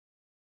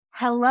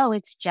Hello,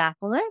 it's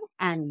Jacqueline,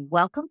 and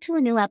welcome to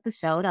a new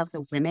episode of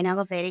the Women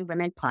Elevating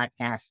Women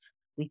podcast.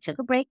 We took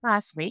a break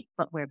last week,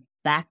 but we're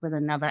back with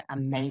another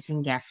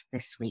amazing guest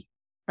this week.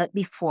 But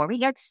before we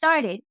get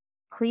started,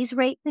 please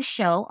rate the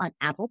show on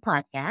Apple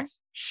Podcasts,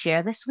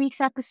 share this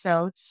week's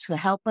episodes to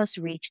help us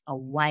reach a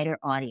wider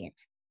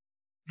audience.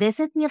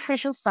 Visit the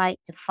official site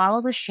to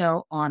follow the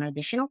show on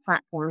additional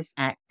platforms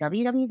at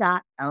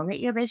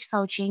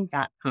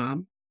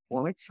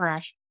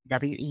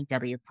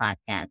www.elevateyourridgecoaching.com/WEW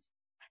podcast.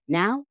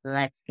 Now,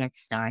 let's get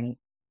started.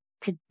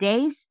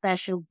 Today's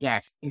special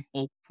guest is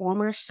a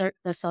former Cirque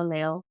du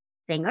Soleil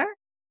singer,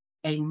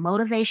 a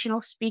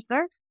motivational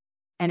speaker,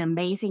 an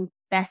amazing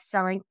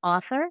best-selling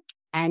author,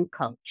 and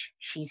coach.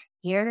 She's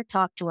here to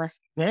talk to us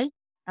today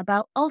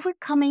about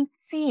overcoming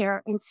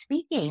fear in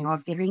speaking or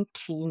giving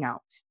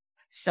keynotes.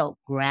 So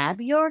grab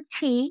your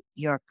tea,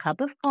 your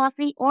cup of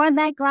coffee, or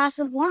that glass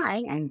of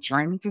wine and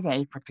join me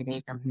today for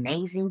today's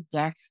amazing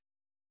guest,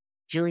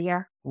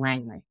 Julia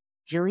Langley.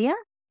 Julia,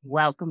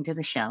 welcome to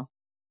the show.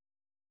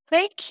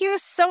 Thank you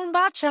so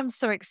much. I'm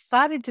so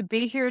excited to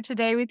be here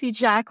today with you,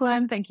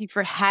 Jacqueline. Thank you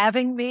for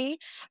having me.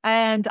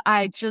 And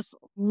I just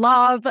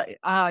love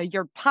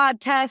your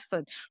podcast,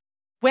 the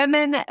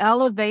Women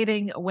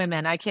Elevating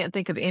Women. I can't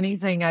think of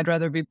anything I'd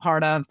rather be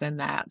part of than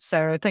that.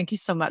 So thank you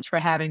so much for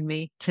having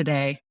me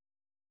today.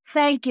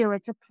 Thank you.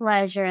 It's a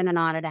pleasure and an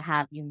honor to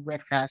have you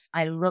with us.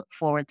 I look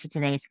forward to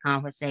today's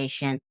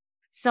conversation.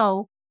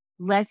 So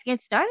let's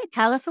get started.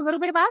 Tell us a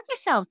little bit about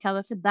yourself. Tell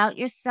us about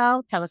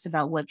yourself. Tell us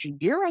about what you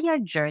do and your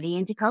journey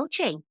into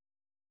coaching.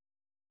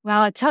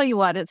 Well, I tell you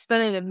what, it's been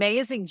an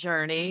amazing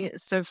journey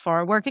so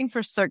far. Working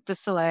for Cirque du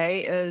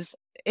Soleil is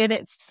in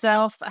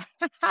itself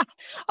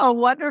a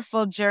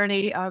wonderful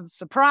journey of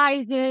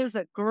surprises,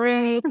 a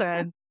growth,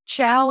 and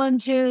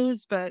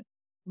challenges, but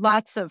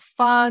lots of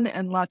fun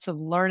and lots of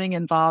learning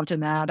involved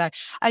in that.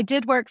 I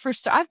did work for,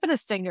 I've been a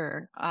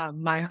singer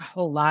my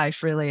whole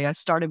life, really. I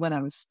started when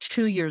I was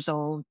 2 years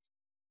old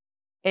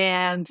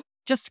and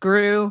just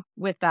grew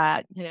with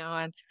that,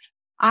 and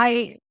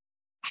I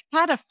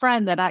had a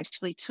friend that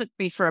actually took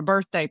me for a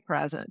birthday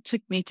present,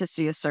 took me to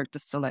see a Cirque du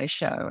Soleil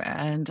show,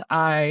 and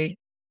I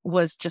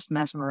was just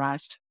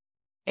mesmerized.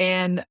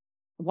 And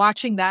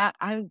watching that,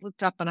 I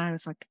looked up and I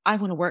was like, I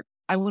want to work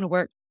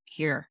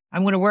here. I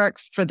want to work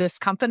for this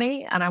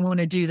company and I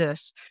want to do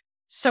this.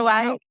 So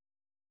I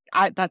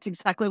that's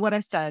exactly what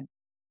I said.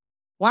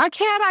 Why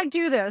can't I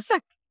do this?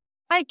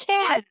 I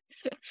can't.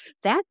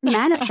 That's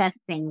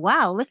manifesting.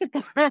 Wow, look at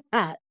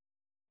that.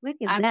 Look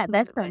at that.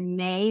 That's Absolutely.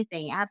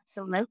 amazing.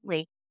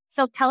 Absolutely.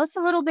 So tell us a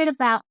little bit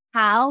about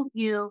how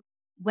you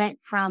went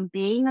from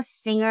being a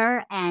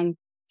singer and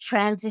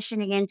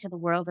transitioning into the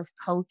world of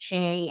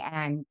coaching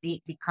and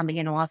becoming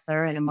an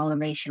author and a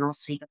motivational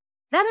speaker.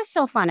 That is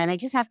so fun. And I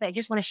just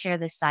want to share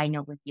this side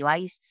note with you. I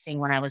used to sing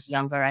when I was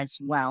younger as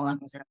well. I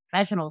was a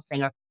professional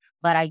singer,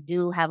 but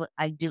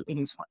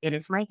it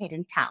is my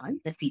hidden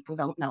talent that people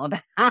don't know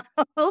about.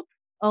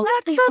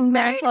 That's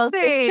amazing.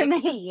 To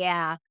me.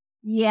 Yeah.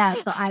 Yeah.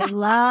 So I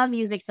love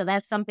music. So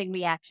that's something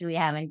we actually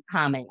have in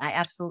common. I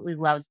absolutely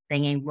love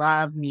singing,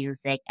 love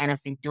music, and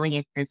I've been doing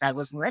it since I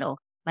was little.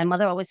 My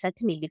mother always said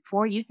to me,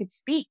 before you could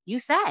speak, you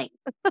sang.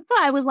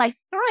 I was like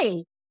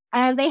 3.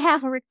 And they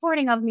have a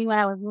recording of me when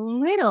I was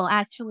little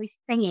actually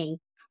singing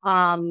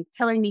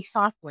Killing Me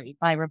Softly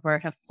by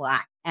Roberta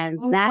Flack.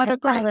 And What a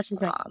great listen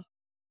to. song.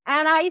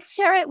 And I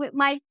share it with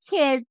my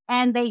kids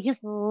and they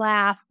just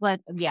laugh. But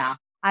yeah,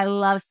 I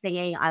love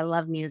singing. I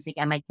love music.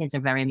 And my kids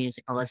are very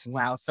musical as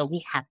well. So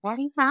we have that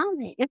in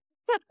common.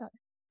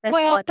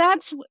 Well,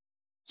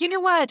 you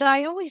know what?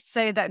 I always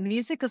say that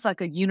music is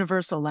like a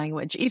universal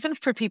language. Even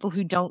for people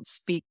who don't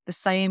speak the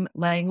same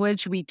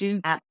language, we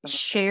can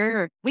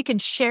share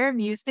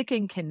music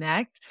and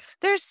connect.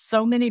 There's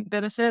so many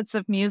benefits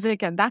of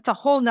music, and that's a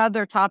whole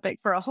nother topic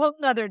for a whole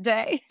nother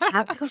day.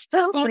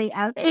 Absolutely.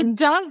 It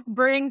does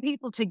bring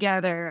people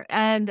together.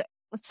 And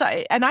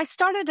I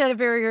started at a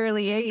very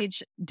early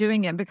age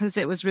doing it because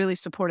it was really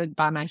supported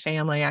by my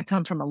family. I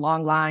come from a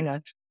long line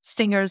of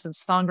singers and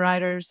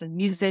songwriters and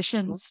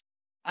musicians.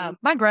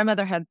 My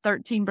grandmother had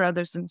 13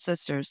 brothers and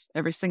sisters.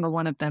 Every single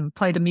one of them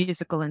played a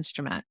musical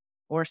instrument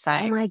or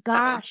sang. Oh my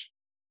gosh.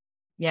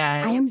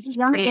 Yeah, I am it's the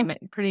youngest.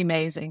 pretty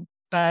amazing.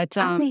 But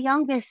I'm the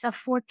youngest of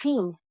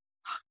 14.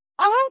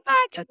 oh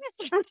my goodness.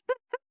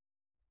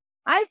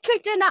 I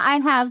kid you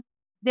not.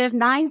 There's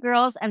 9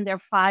 girls and there are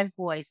 5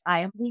 boys. I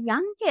am the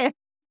youngest.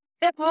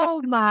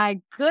 Oh my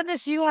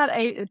goodness. You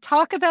had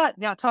talk about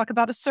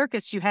a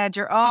circus. You had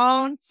your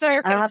own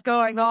circus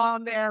going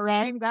on there,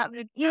 right?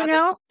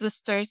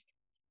 Sisters.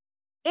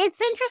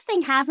 It's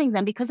interesting having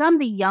them because I'm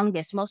the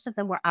youngest. Most of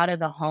them were out of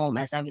the home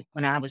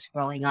when I was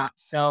growing up.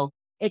 So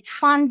it's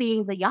fun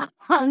being the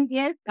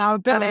youngest. Oh,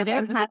 but it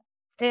is.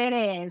 It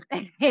is.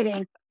 It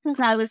is.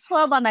 I was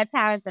spoiled by my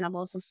parents, and I'm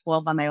also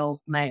spoiled by my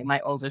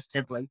older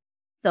sibling.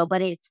 So,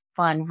 but it's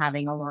fun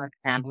having a large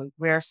family.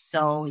 We're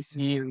so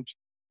huge.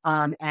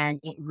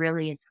 And it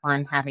really is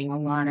fun having a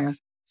lot of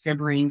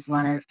siblings, a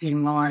lot of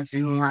in-laws,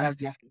 and a lot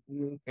of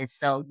nephews.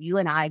 So you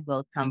and I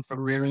both come from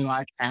really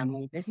large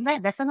families. Isn't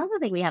that? That's another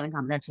thing we have in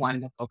common. That's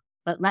wonderful.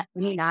 But let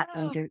me not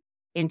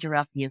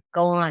interrupt you.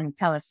 Go on,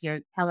 tell us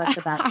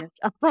about your.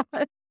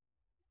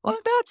 Well,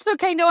 that's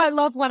okay. No, I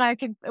love when I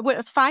can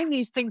find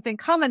these things in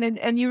common,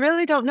 and you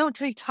really don't know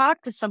until you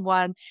talk to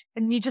someone,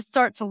 and you just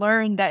start to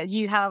learn that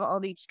you have all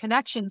these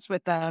connections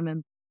with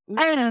them.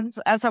 And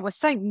as I was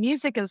saying,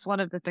 music is one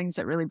of the things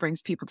that really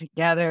brings people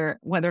together,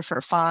 whether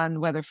for fun,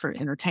 whether for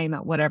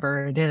entertainment,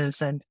 whatever it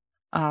is. And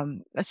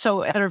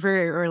so at a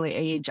very early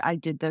age, I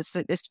did this.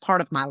 It's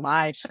part of my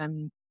life,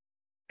 and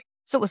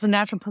so it was a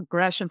natural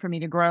progression for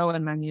me to grow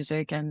in my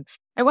music. And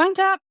I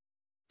wound up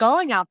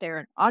going out there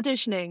and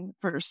auditioning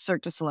for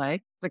Cirque du Soleil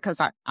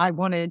because I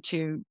wanted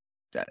to,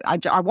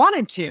 I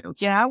wanted to,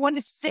 I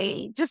wanted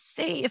to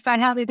see if I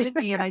had it in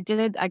me. And I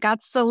did. I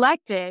got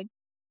selected,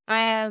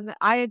 and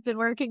I had been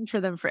working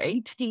for them for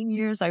 18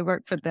 years. I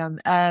worked for them,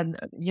 and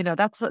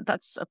that's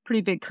a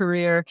pretty big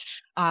career,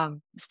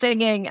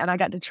 singing, and I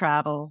got to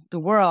travel the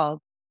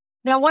world.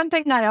 Now, one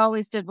thing that I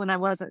always did when I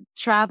wasn't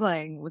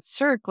traveling with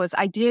Cirque was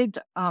I did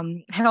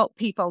help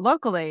people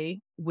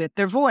locally with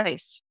their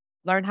voice,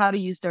 learn how to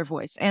use their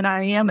voice. And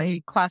I am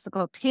a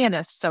classical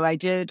pianist, so I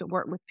did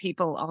work with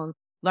people on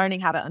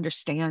learning how to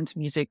understand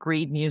music,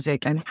 read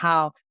music, and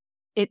how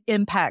it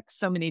impacts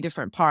so many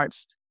different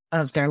parts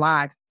of their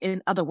life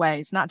in other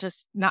ways, not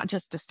just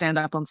to stand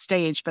up on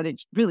stage, but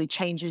it really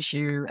changes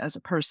you as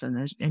a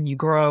person and you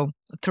grow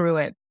through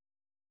it.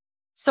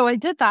 So I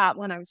did that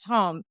when I was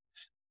home.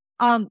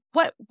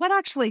 What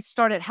actually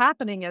started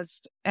happening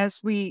is as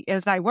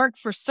I worked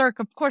for Cirque,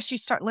 of course, you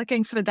start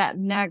looking for that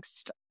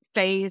next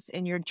phase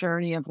in your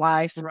journey of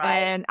life. Right.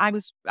 And I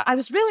was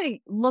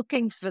really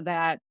looking for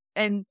that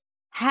and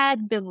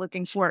had been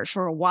looking for it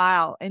for a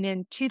while. And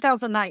in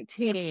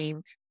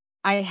 2019,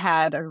 I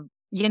had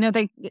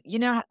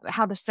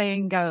how the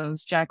saying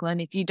goes, Jacqueline,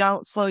 if you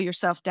don't slow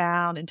yourself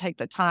down and take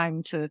the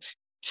time to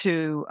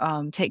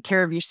take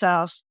care of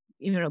yourself,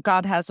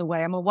 God has a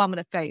way. I'm a woman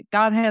of faith.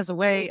 God has a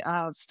way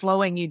of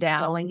slowing you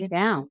down. Slowing you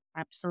down.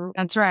 Absolutely.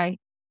 That's right.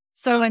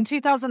 So in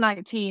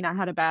 2019, I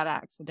had a bad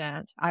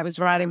accident. I was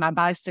riding my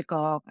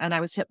bicycle and I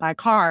was hit by a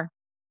car.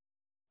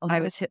 I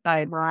was hit by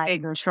a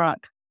bigger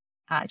truck.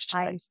 I'm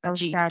so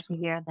sad to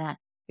hear that.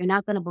 You're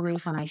not going to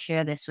believe when I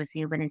share this with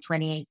you, but in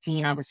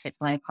 2018, I was hit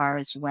by a car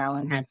as well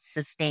and had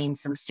sustained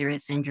some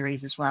serious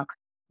injuries as well,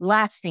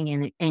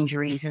 lasting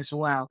injuries as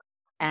well.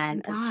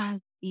 And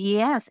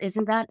yes,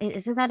 isn't that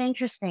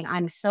interesting?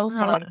 I'm so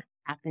sorry that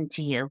happened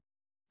to you.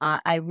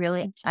 I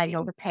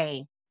know the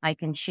pain. I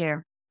can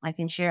share. I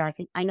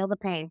know the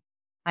pain.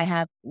 I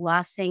have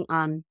lasting.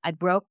 I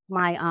broke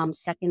my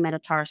second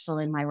metatarsal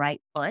in my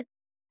right foot.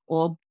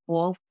 All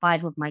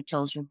five of my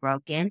toes were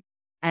broken,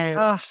 and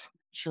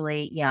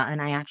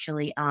and I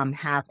actually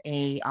have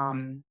a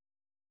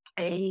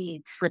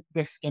slip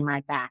disc in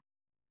my back,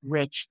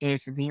 which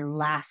is the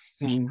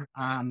lasting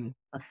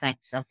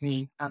effects of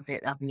the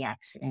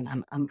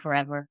accident. I'm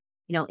forever,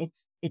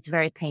 it's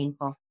very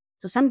painful.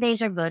 So some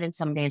days are good and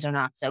some days are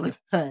not so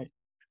good.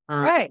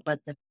 Right.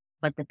 But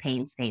the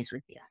pain stays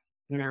with you.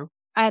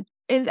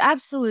 It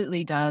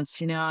absolutely does,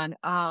 and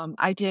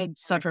I did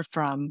suffer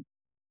from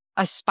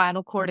a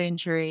spinal cord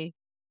injury,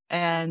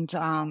 and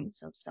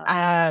So sorry. I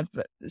have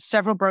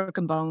several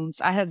broken bones.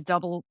 I had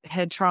double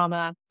head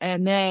trauma,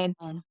 and then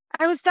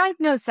I was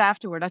diagnosed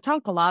afterward. I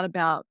talk a lot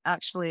about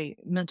actually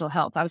mental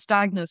health. I was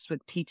diagnosed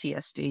with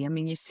PTSD. I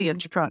mean, you see a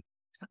truck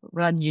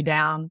run you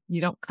down,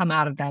 you don't come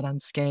out of that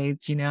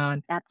unscathed,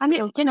 and I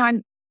mean,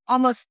 I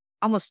almost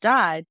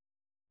died.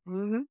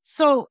 Mm-hmm.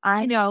 So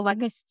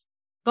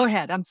go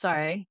ahead. I'm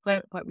sorry.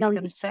 What were you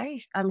going to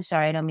say? I'm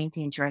sorry. I don't mean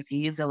to interrupt you.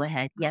 You go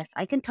ahead. Yes,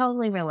 I can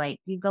totally relate.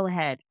 You go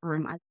ahead.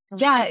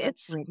 Yeah,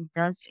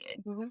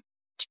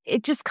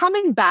 it just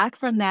coming back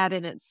from that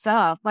in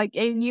itself,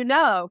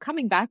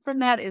 coming back from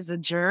that is a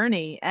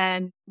journey.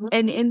 And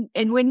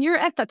when you're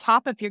at the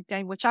top of your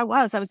game, which I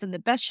was in the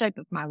best shape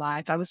of my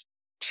life. I was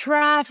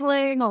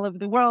traveling all over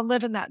the world,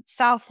 living that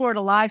South Florida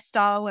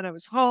lifestyle when I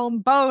was home,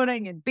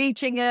 boating and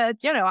beaching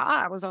it.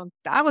 I was on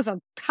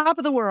top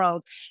of the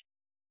world.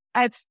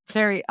 It's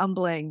very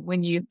humbling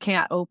when you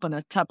can't open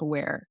a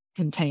Tupperware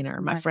container.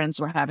 My friends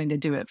were having to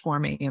do it for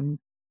me. And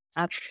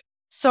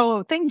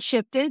so things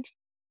shifted.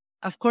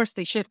 Of course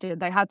they shifted.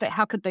 They had to,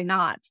 how could they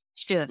not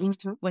shift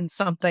when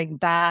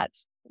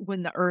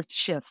when the earth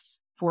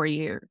shifts for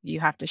you, you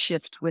have to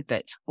shift with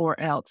it or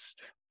else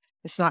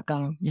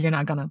you're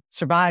not gonna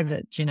survive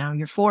it.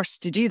 You're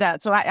forced to do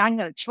that. So I had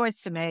a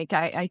choice to make.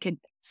 I could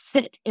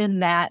sit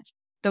in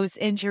those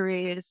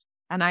injuries,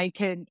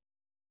 and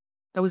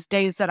those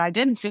days that I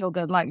didn't feel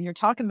good, like you're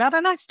talking about,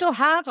 and I still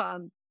have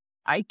them.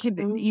 I could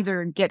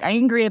either get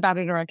angry about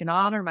it or I can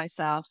honor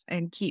myself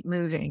and keep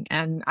moving.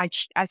 And I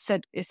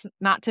said, it's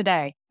not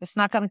today. It's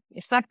not gonna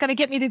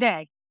get me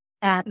today.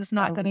 It's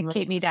not gonna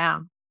keep me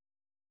down.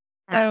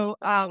 So,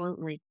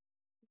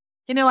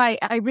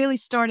 I really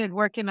started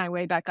working my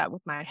way back up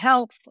with my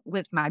health,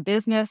 with my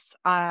business.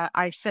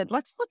 I said,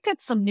 let's look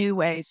at some new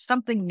ways,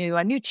 something new,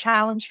 a new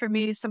challenge for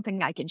me,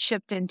 something I can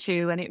shift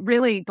into. And it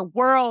really, the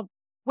world,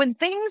 when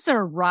things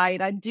are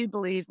right, I do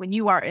believe when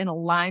you are in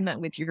alignment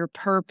with your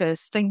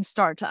purpose, things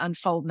start to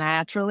unfold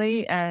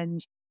naturally.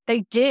 And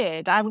they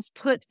did. I was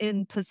put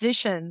in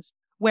positions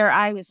where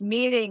I was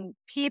meeting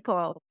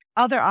people,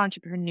 other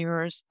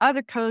entrepreneurs,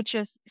 other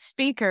coaches,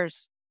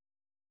 speakers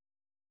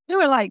who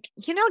were like,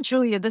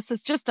 Julia, this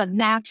is just a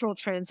natural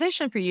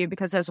transition for you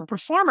because as a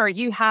performer,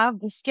 you have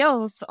the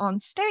skills on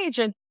stage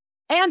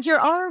and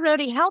you're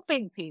already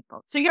helping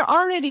people. So you're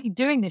already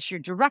doing this. You're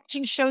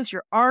directing shows.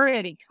 You're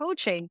already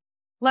coaching.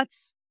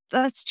 Let's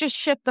just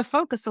shift the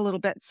focus a little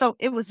bit. So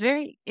it was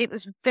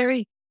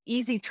very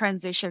easy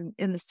transition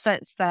in the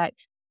sense that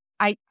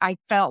I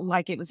felt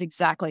like it was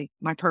exactly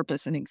my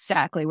purpose and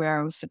exactly where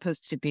I was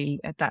supposed to be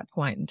at that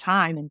point in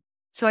time. And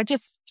so I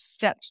just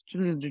stepped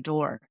through the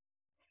door,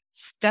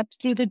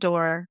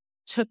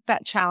 took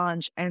that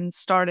challenge and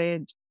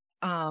started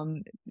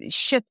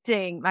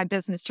shifting my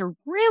business to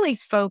really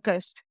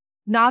focus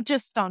not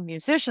just on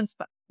musicians,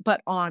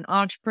 but on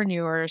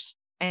entrepreneurs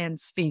and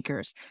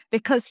speakers.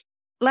 Because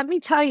let me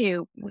tell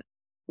you,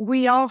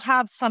 we all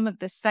have some of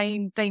the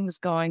same things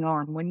going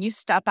on. When you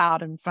step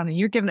out in front of,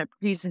 you're giving a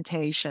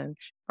presentation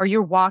or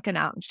you're walking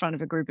out in front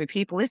of a group of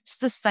people, it's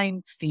the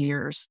same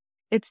fears.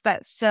 It's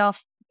that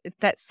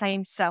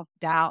same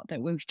self-doubt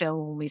that we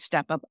feel when we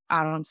step up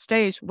out on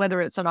stage,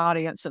 whether it's an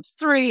audience of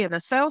 3 in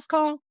a sales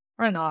call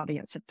or an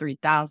audience of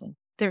 3,000,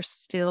 there's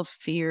still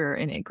fear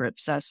and it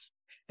grips us.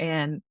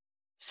 And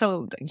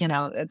so,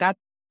 that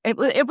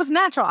it was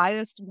natural.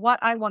 It's what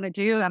I want to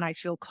do and I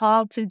feel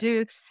called to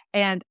do.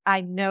 And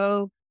I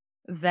know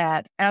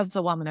that as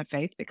a woman of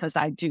faith, because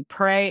I do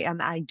pray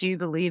and I do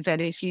believe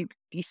that if you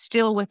be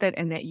still with it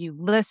and that you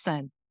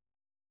listen,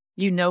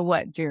 you know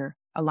what your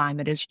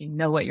alignment is, you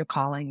know what your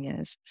calling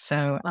is.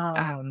 So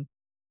Oh,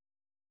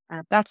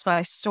 that's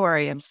my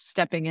story of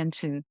stepping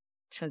into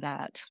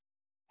that.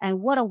 and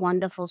what a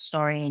wonderful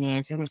story it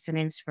is. And it's an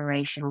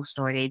inspirational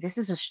story. This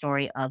is a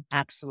story of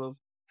absolute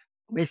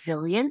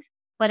resilience,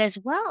 but as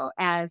well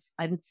as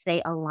I would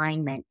say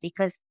alignment,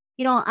 because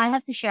I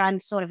have to share. I'm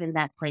sort of in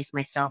that place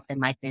myself in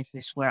my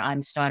business where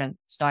I'm starting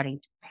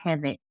to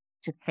pivot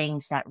to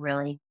things that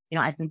really,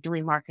 I've been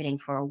doing marketing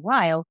for a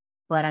while,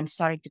 but I'm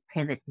starting to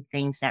pivot to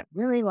things that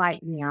really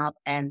light me up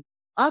and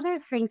other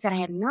things that I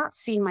had not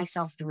seen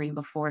myself doing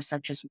before,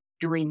 such as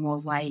doing more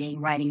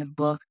writing a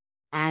book,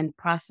 and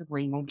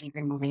possibly maybe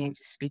even moving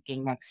into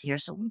speaking next year.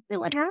 So we'll see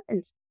what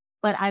happens.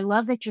 But I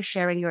love that you're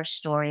sharing your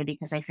story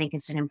because I think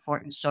it's an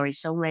important story.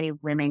 So many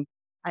women,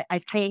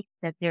 I think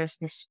that there's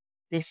this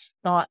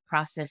thought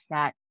process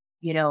that,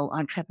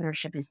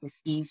 entrepreneurship is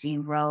this easy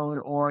road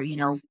or,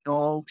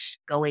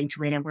 go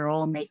into it and we're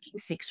all making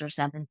 6 or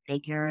 7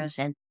 figures.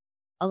 And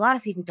a lot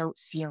of people don't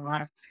see a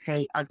lot of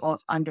or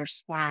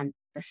understand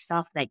the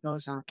stuff that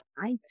goes on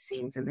behind the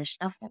scenes and the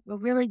stuff that we're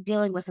really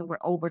dealing with and we're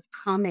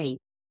overcoming.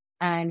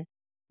 And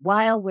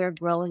while we're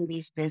growing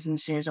these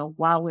businesses or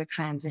while we're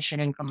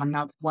transitioning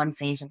from one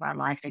phase of our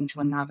life into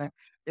another,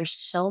 there's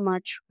so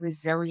much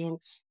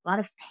resilience, a lot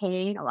of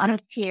pain, a lot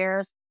of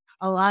tears,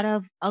 a lot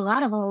of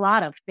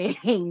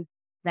things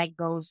that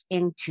goes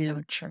into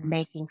So true.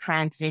 making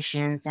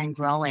transitions and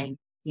growing.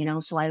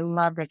 So I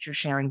love that you're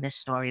sharing this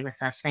story with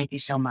us. Thank you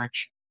so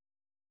much.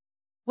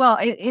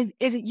 Well,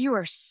 you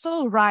are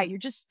so right. You're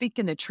just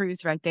speaking the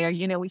truth right there.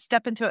 We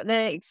step into it.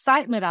 The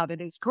excitement of it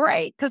is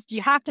great because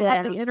you have to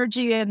have Yeah. the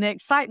energy and the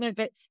excitement.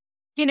 But,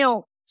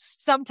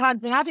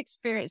 sometimes, and I've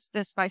experienced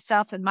this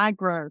myself in my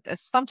growth, is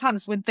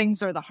sometimes when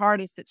things are the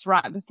hardest, it's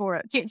right before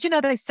it.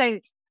 They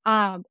say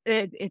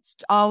it's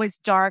always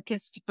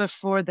darkest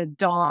before the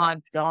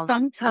dawn. Don't.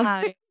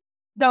 Sometimes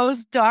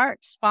those dark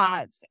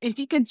spots, if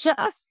you can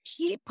just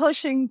keep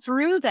pushing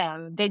through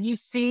them, then you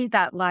see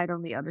that light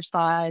on the other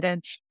side.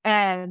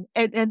 And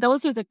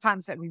those are the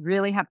times that we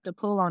really have to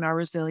pull on our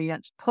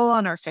resilience, pull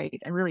on our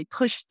faith, and really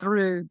push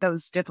through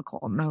those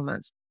difficult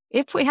moments.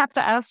 If we have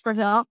to ask for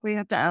help, we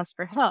have to ask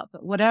for help.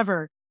 But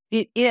whatever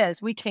it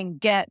is, we can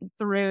get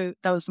through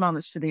those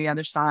moments to the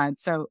other side.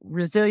 So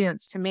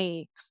resilience to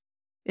me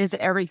is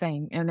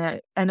everything.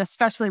 And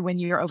especially when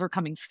you're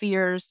overcoming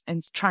fears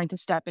and trying to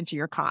step into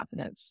your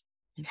confidence.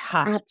 You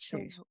have to.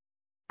 Absolutely.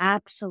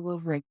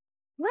 Absolutely.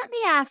 Let me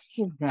ask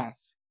you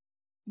this.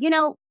 You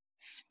know,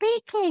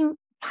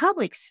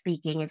 public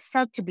speaking is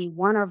said to be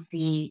one of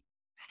the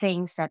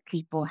things that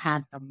people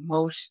have the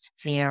most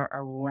fear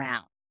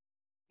around.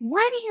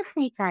 Why do you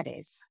think that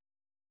is?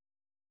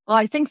 Well,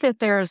 I think that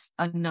there's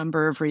a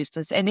number of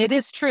reasons, and it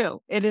is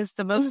true. It is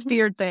the most Mhm.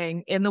 feared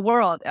thing in the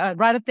world,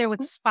 right up there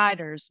with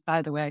spiders,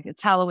 by the way.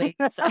 It's Halloween.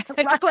 So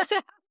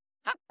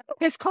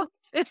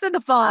it's in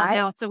the fall I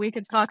now, so we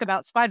can talk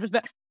about spiders,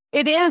 but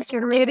it is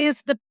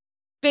the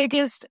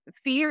biggest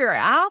fear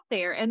out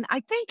there. And I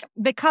think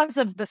because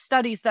of the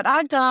studies that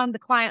I've done, the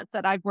clients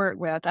that I've worked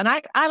with, and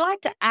I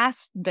like to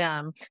ask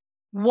them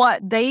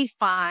what they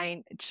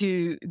find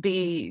to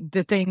be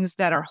the things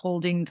that are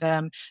holding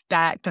them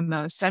back the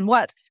most. And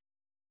what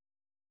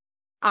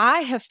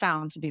I have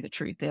found to be the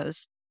truth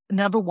is,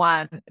 number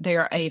one, they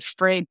are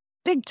afraid,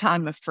 big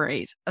time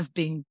afraid of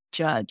being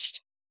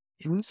judged.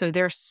 So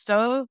they're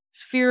so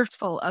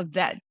fearful of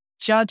that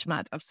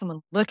judgment of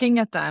someone looking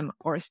at them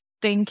or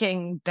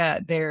thinking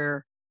that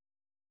they're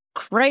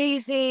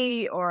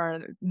crazy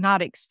or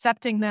not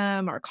accepting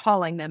them or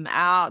calling them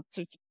out.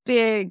 So it's a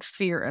big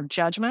fear of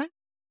judgment.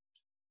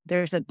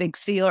 There's a big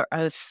fear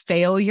of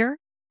failure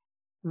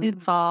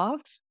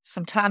involved.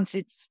 Sometimes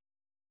it's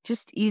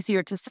just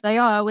easier to say,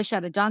 oh, I wish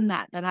I'd have done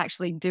that than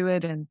actually do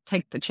it and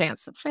take the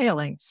chance of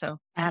failing. So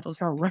people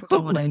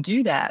don't want to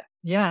do that.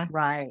 Yeah.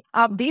 Right.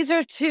 These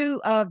are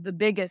two of the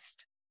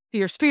biggest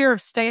fears. Fear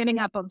of standing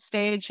up on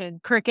stage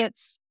and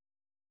crickets,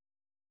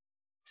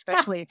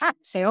 especially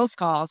sales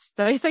calls.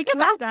 So you think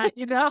about that,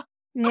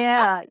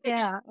 Yeah.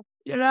 Yeah.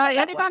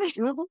 Anybody,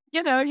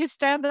 you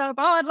stand up,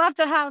 oh, I'd love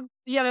to have,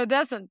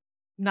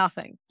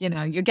 nothing,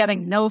 you're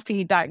getting no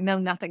feedback, no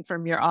nothing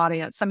from your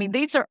audience. I mean,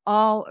 these are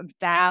all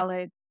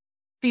valid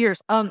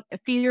fears.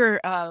 Fear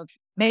of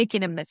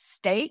making a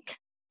mistake.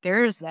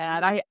 There's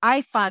that.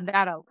 I find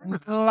that a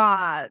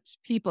lot.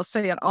 People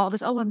say it all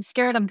this, oh, I'm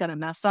scared I'm going to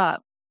mess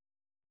up.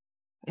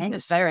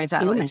 It's very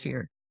valid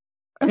fear.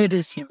 It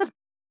is human.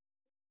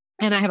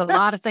 And I have a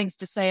lot of things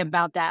to say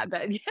about that,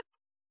 but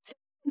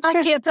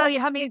I can't tell you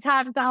how many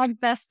times I've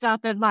messed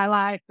up in my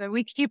life, but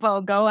we keep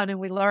on going and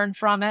we learn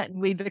from it and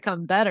we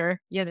become better,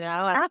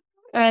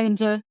 And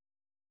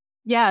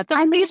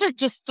these are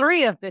just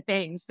three of the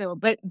things, though.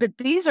 But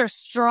these are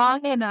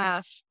strong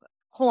enough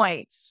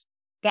points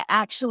that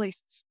actually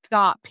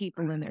stop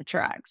people in their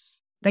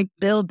tracks. They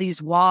build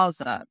these walls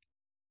up.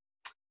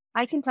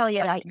 I can tell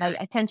you,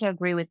 I tend to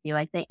agree with you.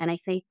 I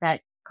think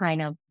that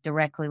kind of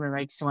directly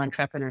relates to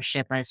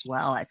entrepreneurship as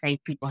well. I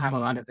think people have a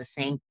lot of the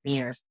same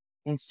fears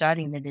in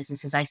starting the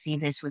businesses. I see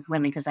this with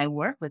women because I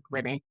work with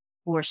women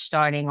who are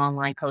starting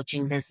online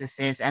coaching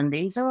businesses, and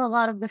these are a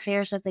lot of the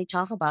fears that they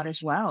talk about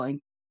as well.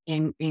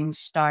 And in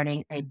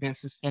starting a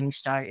business, getting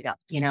started up,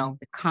 the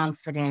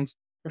confidence,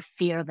 the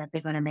fear that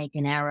they're going to make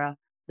an error,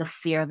 the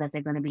fear that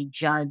they're going to be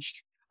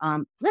judged.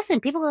 Listen,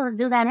 people are going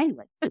to do that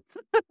anyway.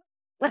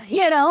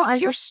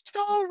 You're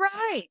so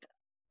right.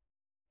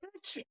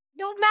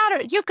 No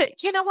matter,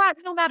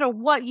 no matter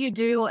what you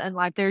do in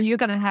life, you're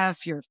going to have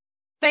your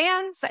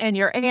fans and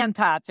your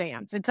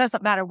anti-fans. It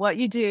doesn't matter what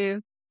you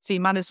do. So you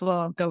might as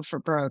well go for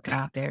broke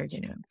out there,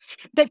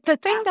 The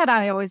thing that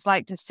I always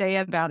like to say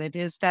about it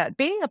is that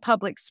being a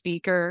public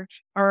speaker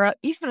or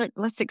even,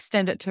 let's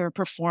extend it to a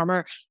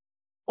performer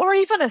or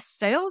even a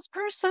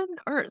salesperson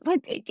or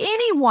like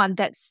anyone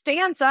that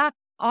stands up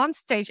on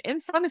stage in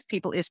front of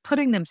people is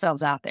putting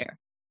themselves out there.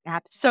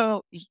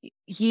 So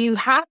you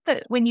have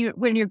to, when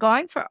you're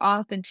going for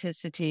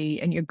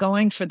authenticity and you're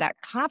going for that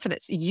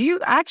confidence,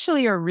 you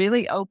actually are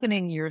really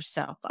opening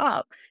yourself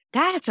up.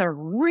 That's a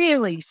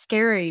really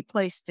scary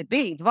place to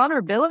be.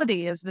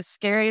 Vulnerability is the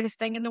scariest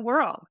thing in the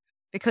world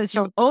because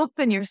you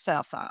open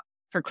yourself up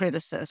for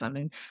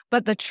criticism.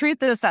 But the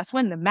truth is that's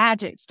when the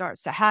magic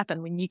starts to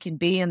happen, when you can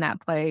be in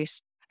that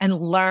place and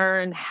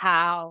learn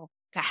how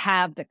to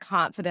have the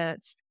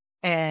confidence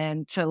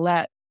and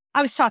to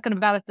I was talking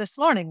about it this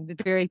morning,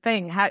 the very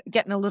thing,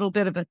 getting a little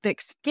bit of a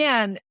thick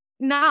skin,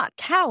 not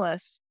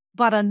callous,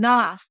 but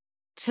enough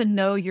to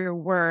know your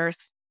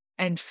worth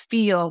and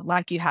feel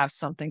like you have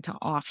something to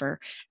offer.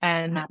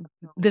 And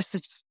this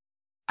is,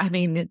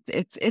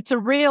 it's a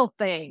real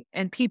thing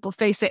and people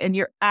face it. And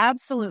you're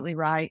absolutely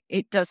right.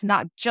 It does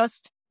not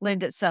just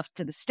lend itself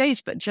to the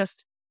stage, but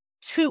just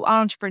to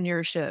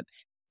entrepreneurship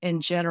in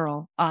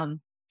general.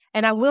 And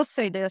I will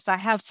say this, I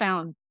have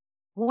found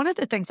one of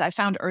the things I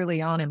found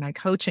early on in my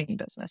coaching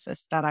business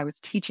is that I was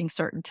teaching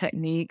certain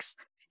techniques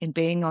and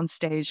being on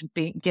stage,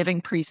 giving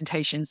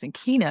presentations and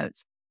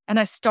keynotes. And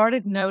I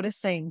started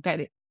noticing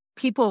that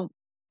people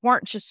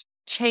weren't just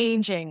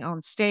changing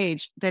on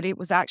stage, that it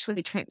was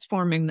actually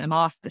transforming them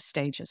off the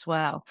stage as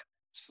well.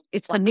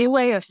 It's a new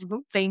way of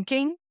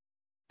thinking,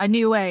 a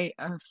new way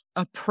of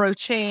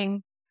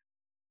approaching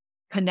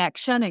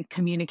connection and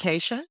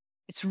communication.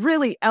 It's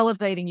really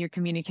elevating your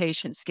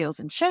communication skills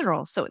in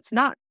general. So it's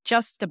not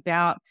just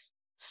about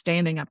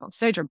standing up on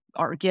stage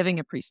or giving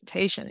a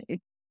presentation.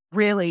 It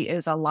really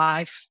is a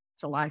life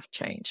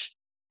change.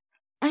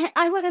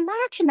 I would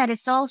imagine that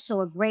it's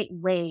also a great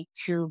way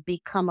to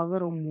become a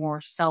little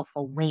more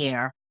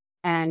self-aware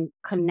and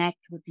connect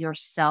with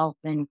yourself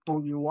and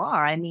who you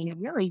are. I mean, it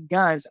really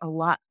does a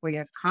lot for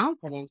your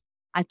confidence.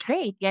 I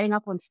think getting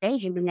up on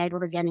stage and being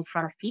able to get in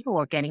front of people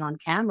or getting on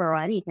camera or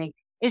anything,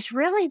 it's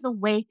really the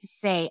way to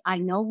say, I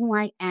know who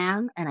I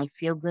am and I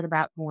feel good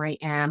about who I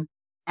am.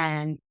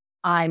 And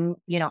I'm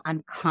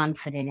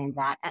confident in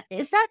that.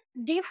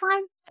 Do you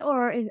find,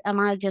 or am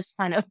I just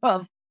kind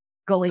of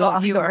going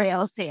off the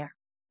rails here?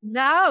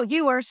 No,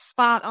 you are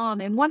spot on.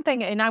 And one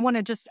thing, and I want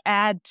to just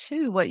add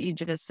to what you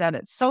just said,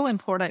 it's so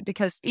important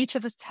because each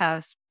of us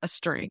has a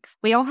strength.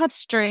 We all have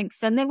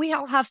strengths, and then we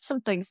all have some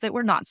things that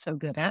we're not so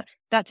good at.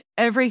 That's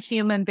every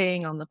human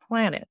being on the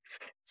planet.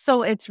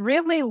 So it's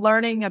really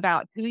learning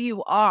about who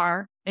you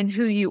are and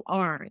who you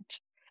aren't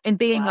and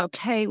being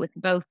okay with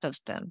both of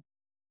them.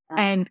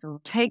 and Absolutely.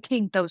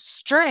 taking those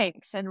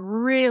strengths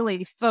and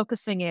really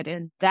focusing it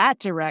in that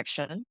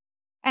direction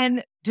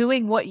and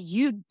doing what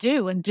you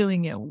do and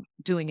doing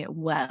it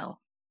well.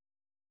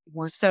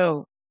 Wonderful.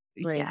 So,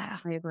 Great. yeah.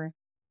 I agree.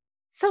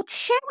 So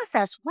share with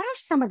us, what are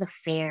some of the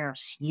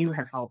fears you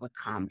have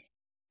overcome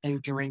in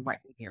doing what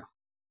you do?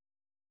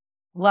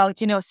 Well,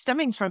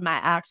 stemming from my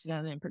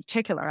accident in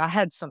particular, I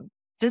had some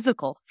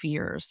physical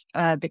fears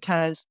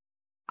because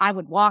I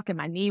would walk and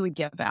my knee would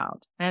give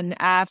out. And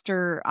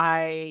after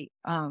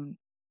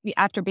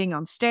being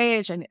on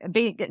stage and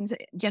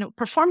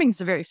performing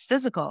is very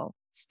physical.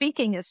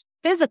 Speaking is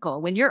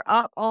physical. When you're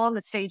up on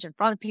the stage in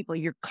front of people,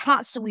 you're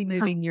constantly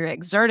moving, you're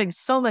exerting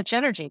so much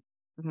energy.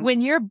 Mhm.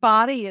 When your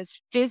body is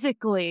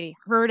physically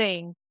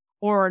hurting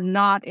or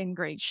not in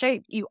great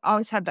shape, you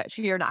always have that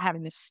fear of not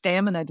having the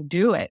stamina to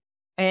do it.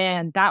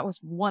 And that was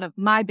one of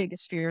my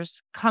biggest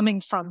fears,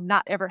 coming from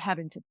not ever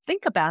having to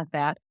think about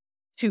that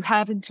to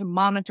having to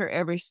monitor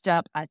every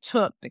step I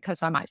took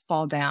because I might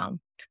fall down.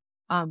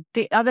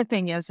 The other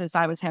thing is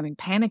I was having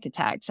panic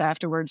attacks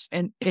afterwards.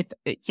 And if,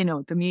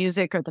 the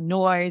music or the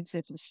noise,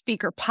 if the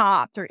speaker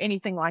popped or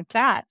anything like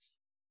that,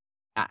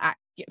 I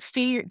get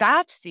fear,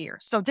 that's fear.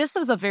 So this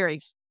is a very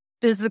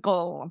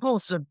physical,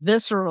 almost a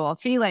visceral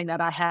feeling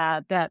that I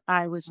had that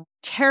I was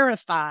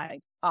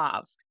terrified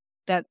of,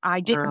 that I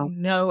Girl.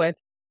 didn't know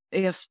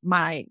if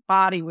my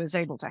body was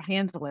able to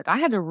handle it. I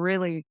had to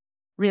really,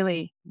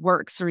 really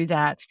work through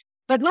that.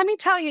 But let me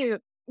tell you,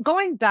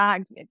 going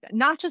back,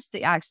 not just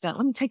the accident,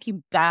 let me take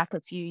you back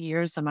a few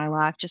years in my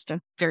life, just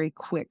a very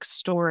quick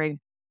story.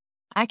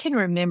 I can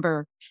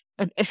remember,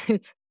 and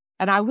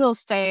I will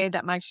say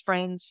that my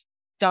friends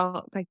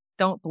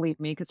don't believe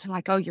me because they're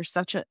like, "Oh, you're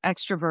such an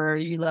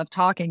extrovert. You love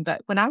talking."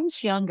 But when I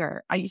was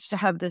younger, I used to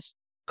have this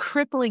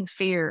crippling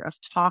fear of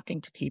talking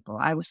to people.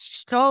 I was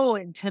so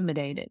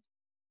intimidated,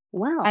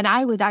 Wow. and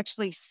I would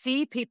actually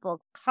see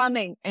people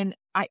coming, and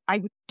I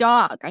would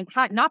dog.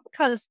 Not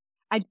because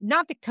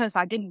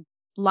I didn't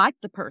like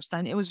the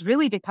person. It was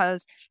really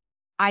because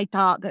I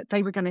thought that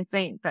they were going to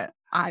think that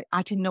I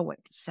didn't know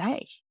what to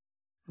say.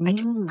 I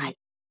c Mm.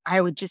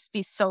 I would just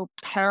be so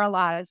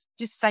paralyzed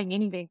just saying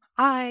anything.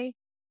 "Hi."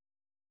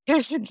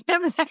 There's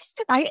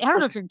I don't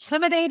know if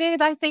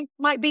intimidated, I think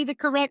might be the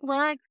correct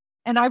word,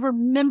 and I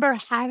remember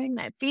having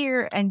that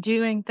fear and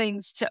doing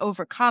things to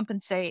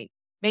overcompensate,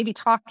 maybe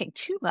talking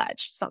too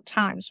much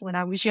sometimes when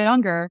I was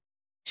younger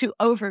to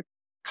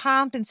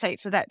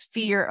overcompensate for that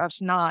fear of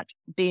not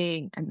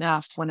being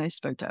enough when I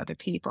spoke to other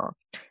people.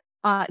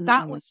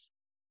 That Mm. was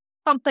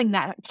something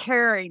that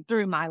carried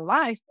through my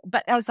life.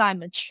 But as I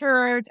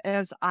matured,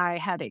 as I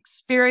had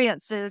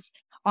experiences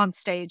on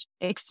stage,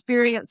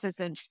 experiences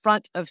in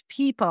front of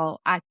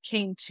people, I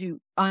came to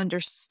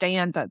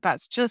understand that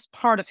that's just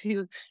part of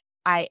who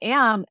I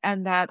am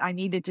and that I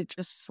needed to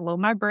just slow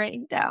my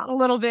brain down a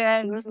little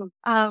bit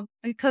Mhm.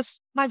 because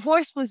my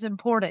voice was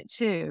important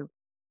too.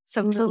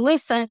 So to Mhm.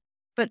 listen,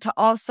 but to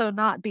also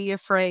not be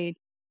afraid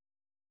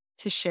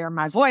to share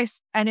my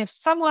voice. And if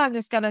someone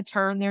is going to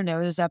turn their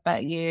nose up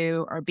at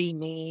you or be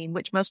mean,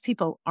 which most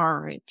people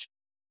aren't,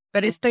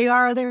 but if they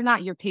are, they're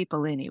not your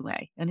people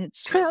anyway. And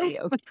it's True. really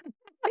okay.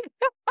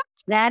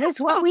 That is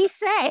what we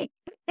say.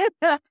 It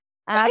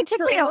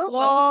took me a Absolutely.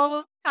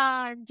 long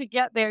time to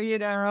get there,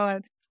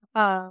 and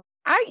I'll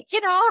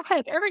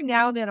have every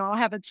now and then I'll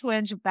have a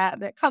twinge of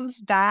that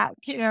comes back.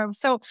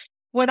 So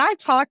when I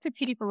talk to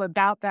people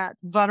about that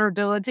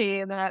vulnerability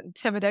and that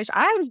intimidation,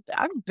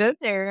 I've been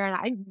there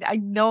and I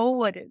know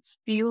what it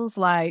feels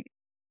like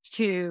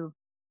to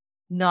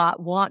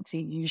not want to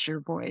use your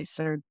voice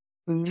or to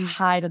Mhm.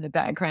 hide in the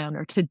background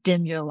or to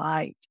dim your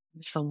light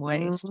in some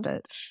ways. Mhm.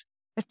 But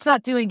it's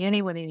not doing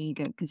anyone any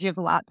good because you have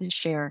a lot to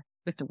share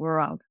with the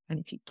world. And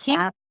if you keep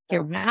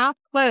your Absolutely. mouth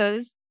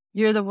closed,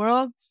 you're the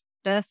world's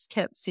best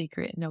kept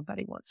secret.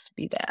 Nobody wants to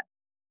be that.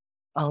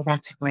 Oh,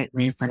 that's a great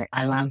way to put it.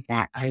 I love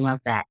that. I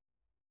love that.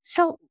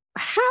 So,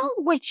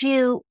 what do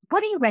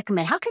you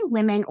recommend? How can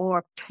women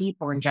or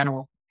people in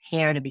general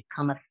prepare to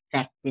become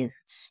effective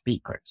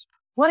speakers?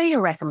 What are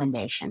your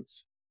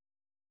recommendations?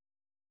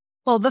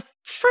 Well, the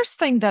first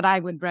thing that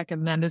I would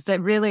recommend is that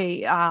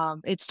really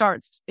it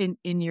starts in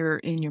your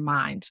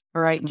mind,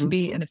 all right, to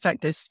be Mhm. an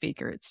effective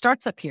speaker. It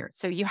starts up here.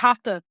 So you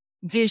have to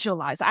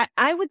visualize.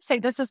 I would say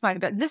this is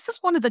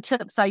one of the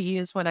tips I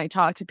use when I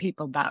talk to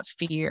people about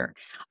fear.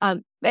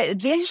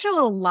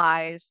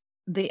 Visualize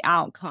the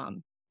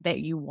outcome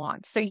that you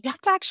want. So you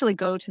have to actually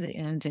go to the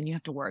end and you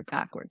have to work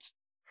backwards.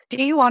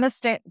 Do you want to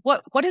stay?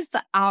 What is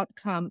the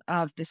outcome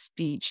of the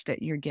speech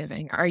that you're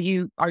giving? Are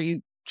you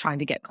trying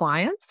to get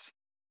clients?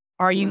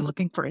 Are you Mhm.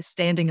 looking for a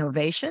standing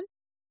ovation?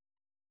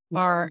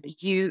 Are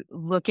you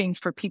looking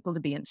for people to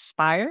be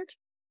inspired?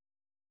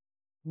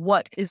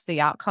 What is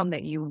the outcome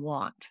that you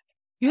want?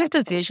 You have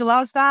to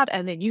visualize that,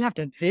 and then you have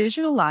to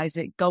visualize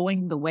it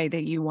going the way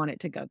that you want it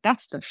to go.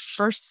 That's the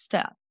first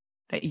step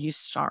that you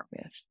start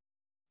with.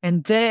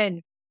 And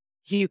then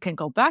you can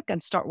go back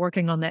and start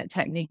working on that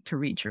technique to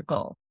reach your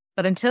goal.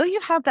 But until you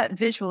have that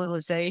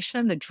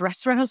visualization, the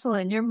dress rehearsal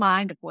in your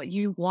mind of what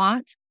you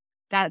want,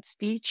 that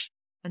speech,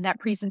 and that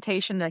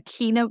presentation, a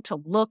keynote to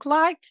look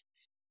like,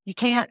 you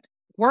can't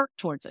work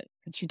towards it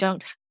because you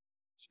don't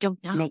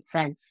know. Makes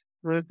sense.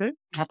 Absolutely. You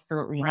have to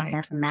Right.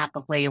 have a map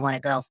of where you want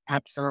to go.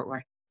 Absolutely.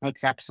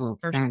 Makes absolute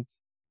For sense.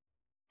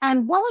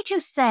 And what would you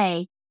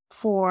say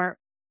for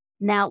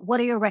now? What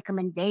are your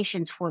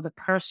recommendations for the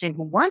person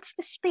who wants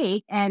to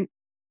speak and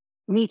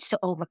needs to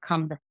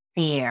overcome the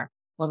fear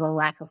or the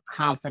lack of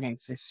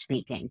confidence in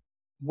speaking?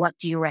 What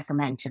do you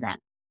recommend to them?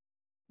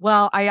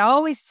 Well, I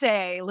always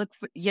say, look,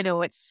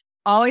 it's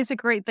always a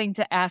great thing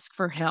to ask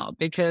for help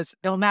because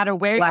no matter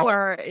where you Right.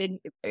 are,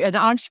 an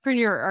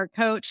entrepreneur or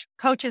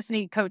coaches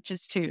need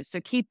coaches too.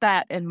 So keep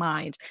that in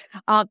mind.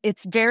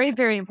 It's very,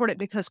 very important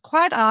because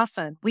quite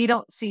often we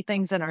don't see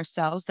things in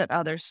ourselves that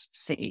others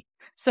see.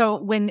 So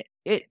when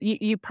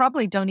you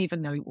probably don't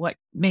even know what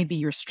maybe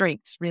your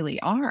strengths really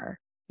are.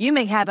 You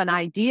may have an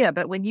idea,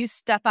 but when you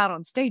step out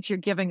on stage, you're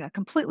giving a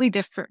completely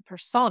different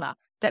persona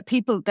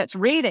that's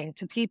reading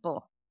to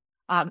people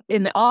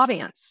in the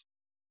audience.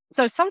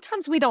 So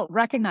sometimes we don't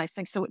recognize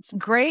things. So it's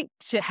great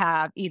to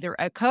have either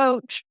a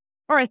coach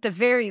or at the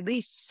very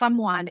least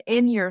someone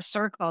in your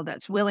circle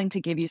that's willing to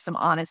give you some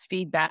honest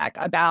feedback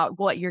about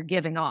what you're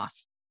giving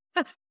off.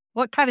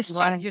 What kind of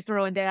stuff you're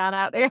throwing down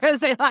out there, as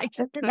they like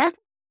to.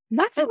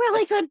 That's a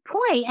really good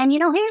point. And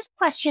here's a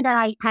question that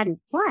I hadn't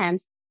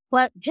planned,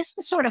 but just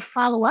to sort of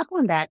follow up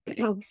on that,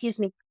 excuse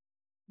me,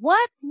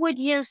 what would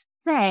you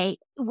say?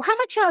 How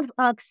much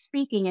of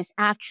speaking is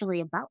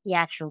actually about the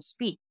actual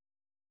speech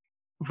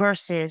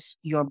versus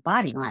your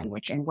body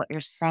language and what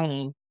you're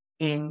saying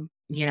in,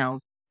 the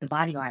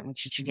body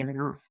language that you're giving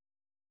off?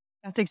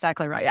 That's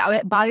exactly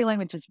right. Body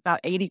language is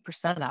about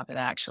 80% of it,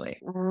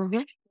 actually.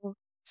 Mhm.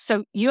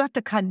 So you have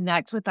to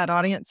connect with that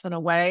audience in a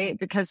way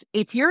because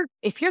if you're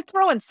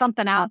throwing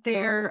something out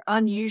there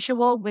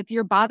unusual with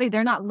your body,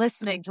 they're not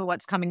listening to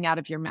what's coming out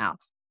of your mouth.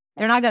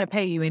 They're not going to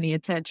pay you any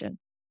attention.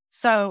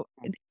 So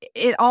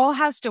it all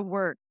has to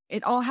work.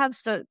 It all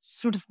has to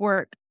sort of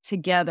work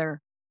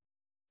together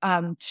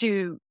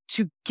to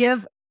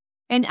give.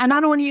 And I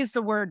don't want to use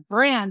the word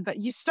brand, but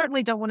you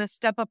certainly don't want to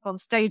step up on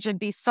stage and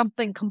be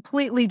something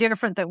completely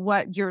different than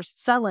what you're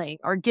selling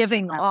or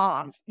giving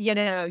off.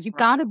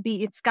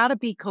 It's got to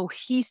be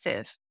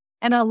cohesive.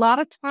 And a lot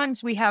of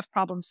times we have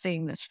problems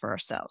seeing this for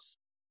ourselves.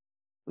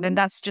 And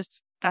that's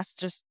just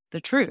the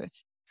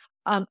truth.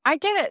 I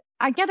get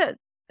it.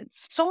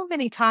 So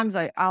many times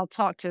I'll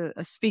talk to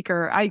a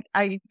speaker.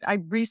 I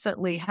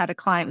recently had a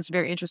client, it was a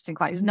very interesting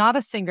client, who's not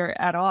a singer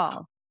at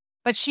all.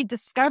 But she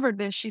discovered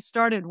this. She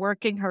started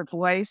working her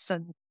voice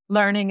and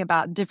learning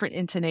about different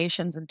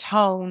intonations and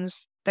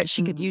tones that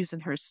she could use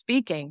in her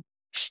speaking.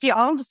 She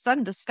all of a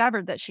sudden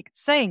discovered that she could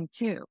sing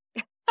too.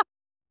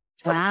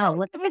 Wow.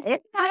 Look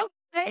at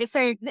it.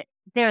 So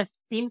there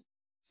seems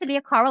to be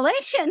a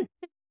correlation.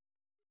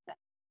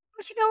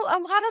 A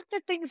lot of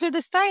the things are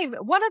the same.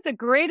 One of the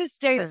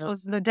greatest days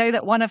was the day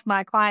that one of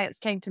my clients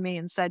came to me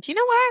and said, you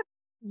know what?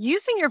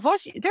 Using your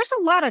voice, there's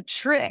a lot of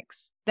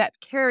tricks that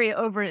carry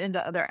over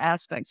into other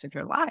aspects of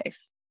your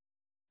life.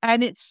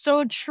 And it's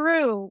so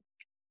true,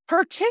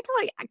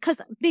 particularly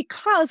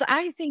because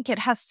I think it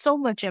has so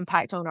much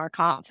impact on our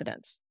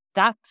confidence.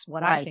 That's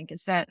what I think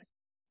is that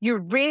you're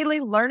really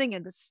learning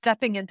and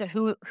stepping into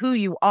who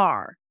you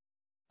are.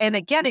 And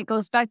again, it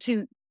goes back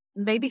to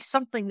maybe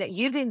something that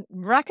you didn't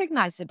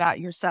recognize about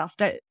yourself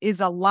that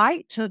is a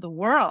light to the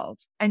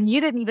world. And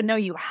you didn't even know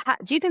you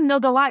didn't know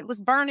the light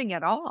was burning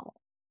at all.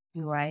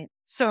 Right.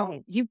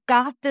 So you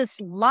got this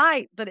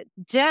light, but it's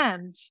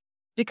dimmed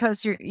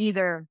because you're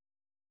either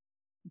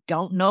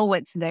don't know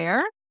what's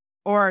there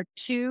or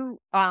too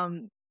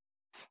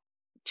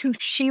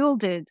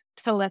shielded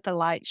to let the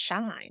light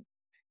shine.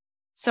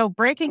 So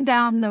breaking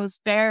down those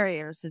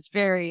barriers is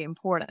very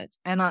important.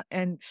 And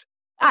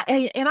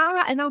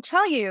I'll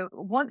tell you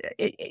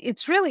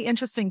it's really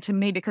interesting to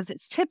me because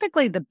it's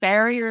typically the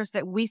barriers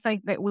that we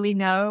think that we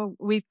know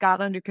we've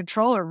got under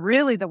control are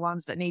really the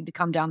ones that need to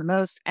come down the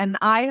most. And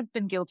I have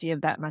been guilty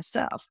of that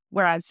myself,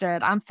 where I've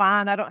said, I'm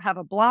fine. I don't have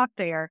a block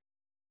there.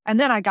 And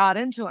then I got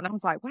into it and I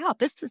was like, wow,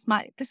 this is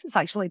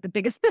actually the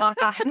biggest block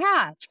I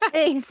have.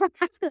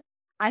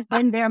 I've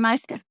been there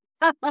myself.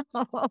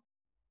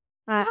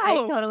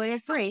 I totally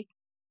agree.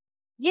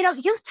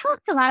 You've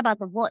talked a lot about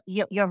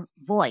your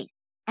voice.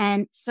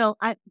 And so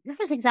this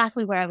is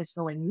exactly where I was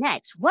going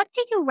next. What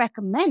do you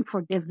recommend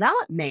for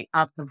development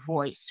of the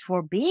voice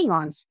for being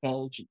on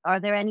stage? Are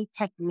there any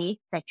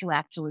techniques that you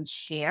actually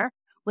share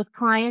with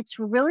clients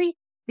for really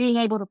being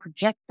able to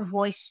project the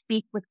voice,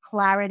 speak with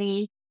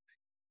clarity,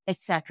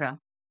 etc.?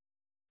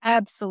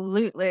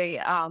 Absolutely.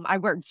 I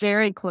work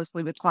very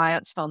closely with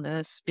clients on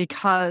this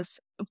because,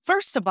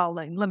 first of all,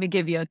 let me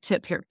give you a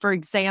tip here. For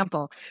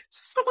example,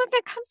 someone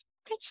that comes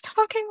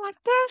talking like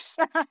this.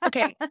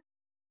 Okay.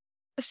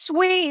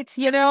 Sweet,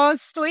 sweet,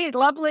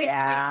 lovely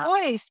sweet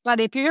voice. But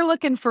if you're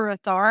looking for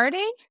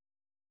authority,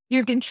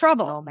 you're in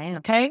trouble. Oh, man.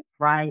 Okay.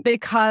 Right.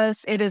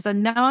 Because it is a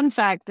known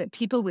fact that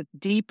people with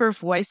deeper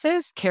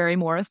voices carry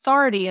more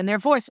authority in their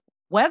voice.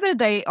 Whether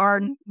they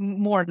are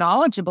more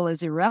knowledgeable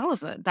is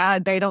irrelevant.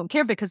 They don't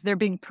care because they're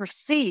being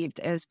perceived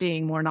as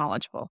being more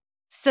knowledgeable.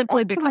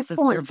 simply Excellent because of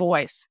their point.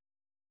 voice.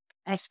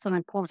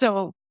 Excellent point.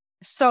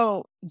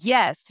 So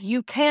yes,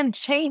 you can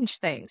change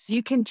things.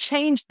 You can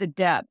change the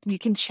depth. You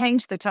can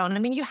change the tone. I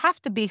mean, you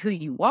have to be who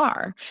you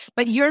are,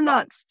 but you're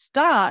not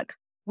stuck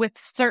with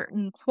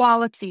certain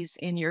qualities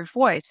in your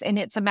voice. And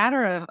it's a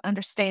matter of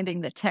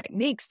understanding the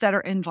techniques that are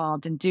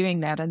involved in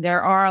doing that. And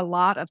there are a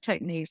lot of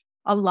techniques,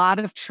 a lot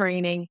of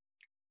training,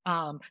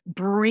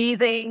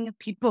 breathing.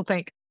 People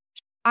think,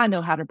 I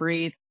know how to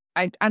breathe.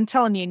 I'm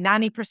telling you,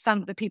 90%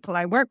 of the people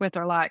I work with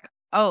are like,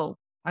 oh,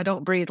 I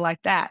don't breathe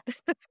like that.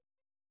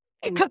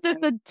 Because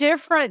it's a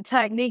different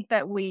technique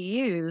that we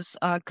use,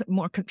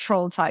 more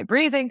controlled type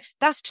breathing.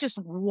 That's just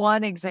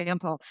one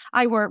example.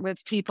 I work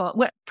with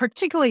people,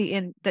 particularly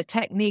in the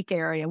technique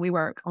area. We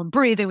work on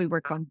breathing, we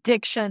work on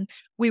diction,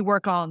 we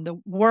work on the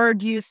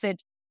word usage,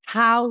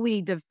 how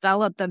we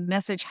develop the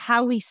message,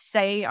 how we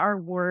say our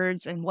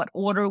words, and what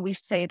order we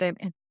say them,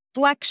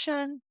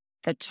 inflection,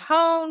 the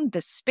tone,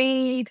 the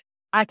speed.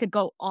 I could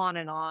go on,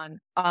 and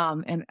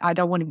I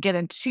don't want to get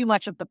into too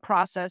much of the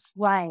process.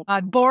 Right.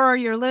 I'd bore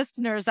your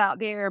listeners out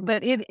there,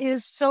 but it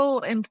is so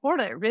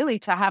important, really,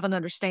 to have an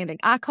understanding.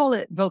 I call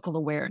it vocal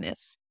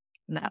awareness,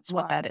 and that's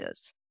what that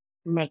is.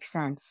 Makes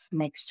sense.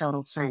 Makes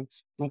total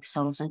sense. Makes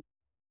total sense.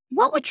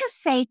 What would you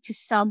say to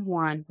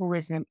someone who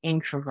is an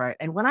introvert?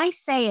 And when I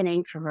say an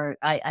introvert,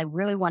 I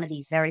really want to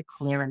be very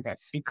clear in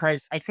this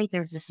because I think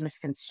there's this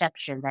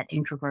misconception that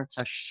introverts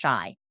are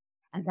shy.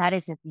 And that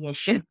isn't the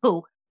issue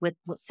with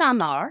what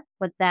some are,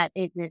 but that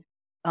isn't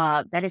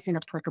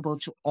applicable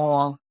to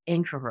all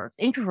introverts.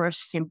 Introverts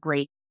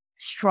simply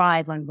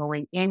strive on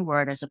going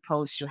inward as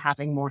opposed to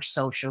having more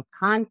social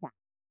contact.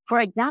 For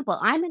example,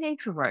 I'm an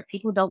introvert.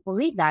 People don't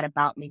believe that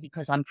about me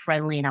because I'm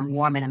friendly and I'm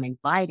warm and I'm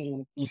inviting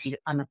and it's easy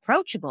I'm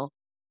approachable.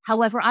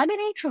 However, I'm an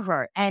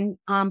introvert and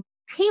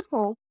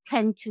people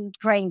tend to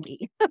drain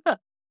me.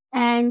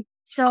 And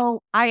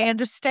so I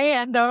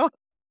understand, though.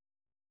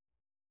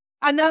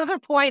 Another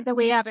point that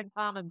we have in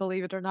common,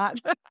 believe it or not.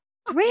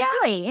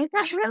 really, is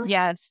that really?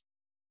 Yes.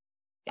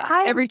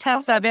 I Every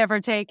test I've ever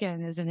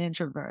taken is an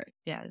introvert.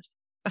 Yes.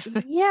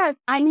 Yes.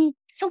 I mean,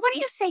 so what do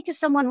you say to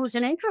someone who's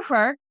an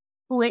introvert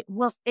who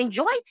will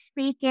enjoy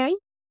speaking,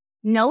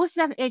 knows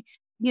that it's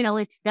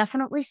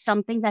definitely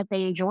something that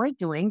they enjoy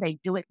doing. They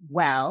do it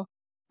well,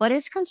 but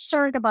is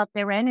concerned about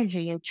their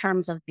energy in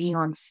terms of being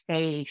on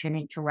stage and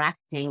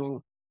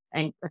interacting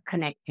and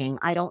connecting.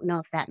 I don't know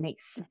if that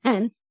makes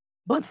sense,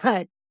 but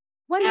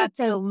what do you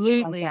say about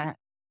Absolutely. that?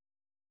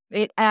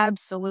 It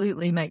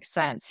absolutely makes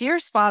sense. You're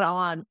spot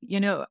on.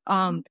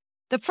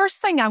 The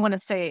first thing I want to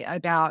say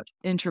about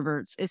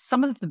introverts is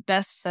some of the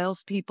best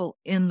salespeople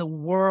in the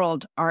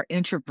world are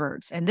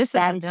introverts. And this is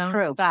That a is known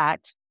true.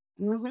 fact.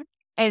 Hmm.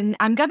 And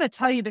I'm going to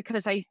tell you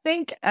because I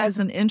think as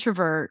an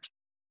introvert,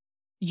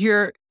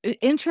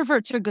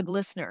 introverts are good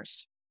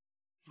listeners.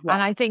 And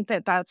Yes, I think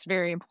that that's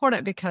very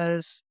important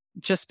because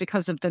just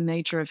because of the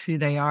nature of who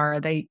they are,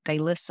 they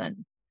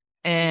listen.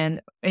 And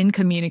in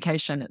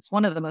communication, it's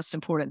one of the most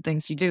important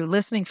things you do,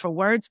 listening for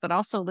words, but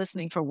also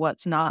listening for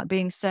what's not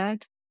being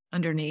said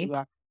underneath.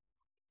 yes,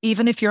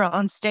 Even if you're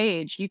on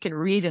stage, you can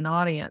read an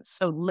audience.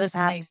 So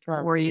listening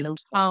for the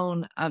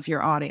tone of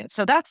your audience.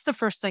 So that's the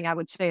first thing I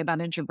would say about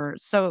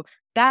introverts. So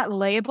that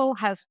label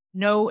has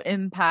no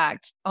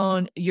impact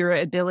on your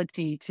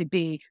ability to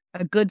be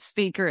a good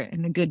speaker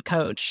and a good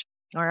coach.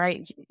 All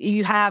right.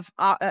 You have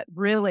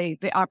really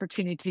the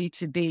opportunity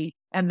to be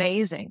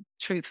amazing,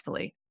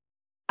 truthfully.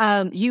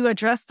 You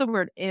addressed the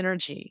word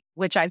energy,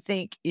 which I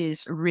think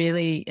is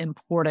really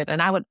important.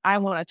 And I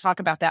want to talk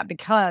about that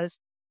because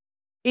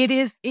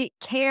it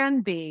can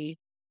be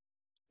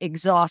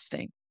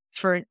exhausting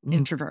for an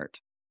introvert.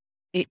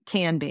 It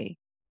can be.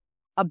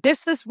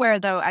 This is where,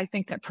 though, I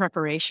think that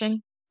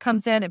preparation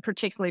comes in, and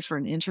particularly for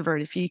an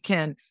introvert, if you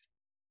can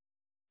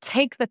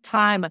take the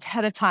time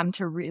ahead of time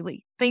to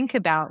really think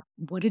about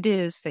what it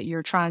is that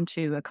you're trying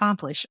to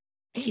accomplish.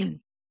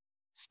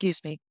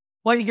 Excuse me,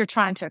 what you're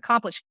trying to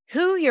accomplish,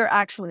 who you're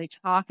actually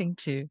talking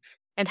to,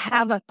 and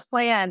have a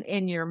plan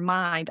in your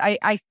mind.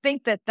 I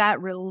think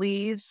that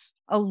relieves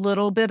a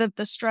little bit of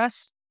the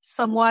stress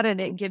somewhat, and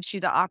it gives you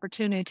the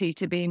opportunity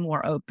to be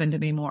more open, to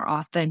be more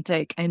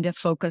authentic, and to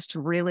focus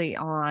really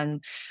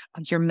on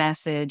your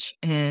message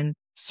and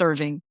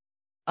serving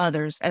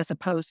others as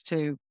opposed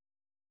to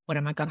what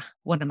am I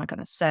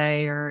gonna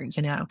say, or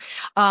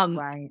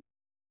right.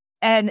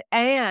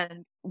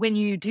 and when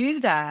you do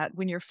that,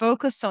 when you're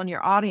focused on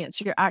your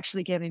audience, you're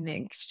actually getting the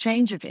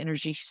exchange of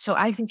energy. So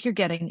I think you're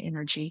getting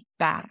energy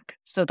back.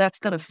 So that's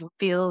going to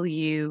feel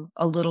you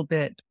a little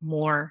bit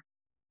more.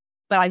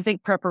 But I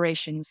think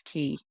preparation is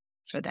key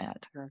for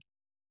that. Sure.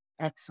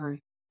 Excellent.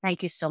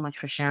 Thank you so much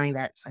for sharing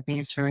that. I think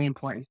it's very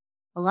important.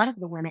 A lot of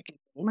the women,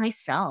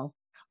 myself,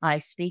 I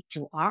speak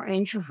to are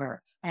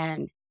introverts.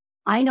 And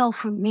I know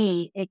for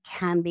me, it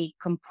can be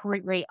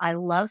completely, I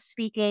love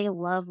speaking,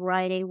 love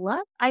writing,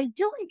 I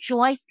do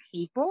enjoy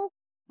people,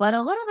 but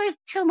a little bit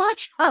too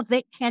much of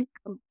it can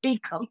be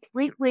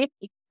completely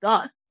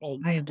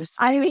exhausting. I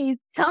understand. I mean,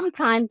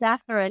 sometimes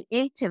after an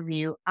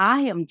interview,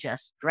 I am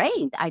just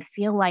drained. I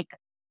feel like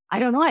I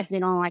don't know, I've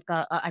been on like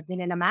I've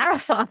been in a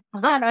marathon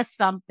or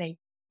something.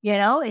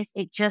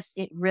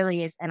 It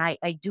really is. And I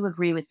do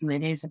agree with you.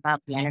 It is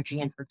about the energy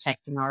and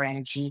protecting our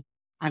energy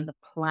and the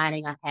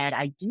planning ahead.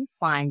 I do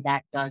find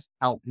that does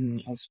help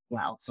me as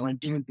well. So I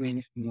do agree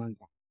with you on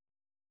that.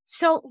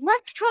 So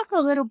let's talk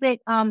a little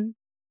bit,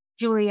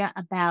 Julia,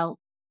 about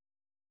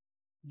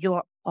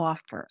your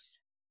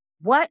offers.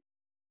 What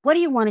what do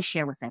you want to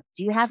share with them?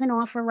 Do you have an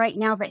offer right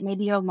now that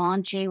maybe you're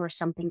launching or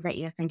something that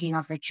you're thinking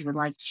of that you would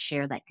like to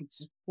share that could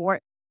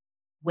support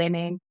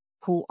women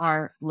who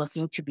are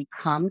looking to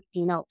become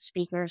keynote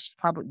speakers,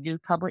 do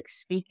public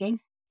speaking,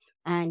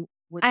 and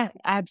would I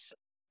abs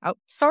Oh,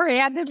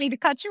 sorry, I didn't mean to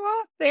cut you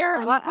off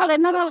there.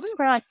 no, it's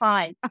probably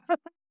fine.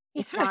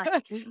 It's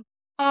fine.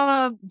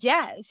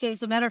 Yes,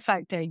 as a matter of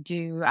fact, I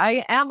do.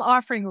 I am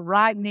offering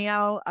right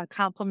now a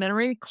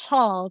complimentary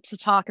call to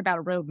talk about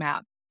a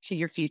roadmap to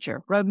your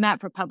future,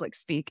 roadmap for public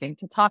speaking,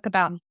 to talk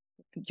about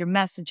your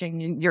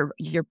messaging,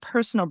 your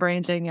personal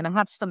branding, and I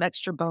have some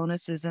extra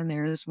bonuses in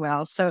there as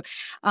well. So,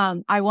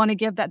 I want to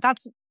give that.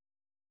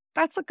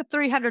 That's like a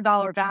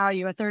 $300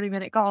 value, a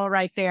 30-minute call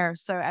right there.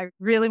 So I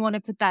really want to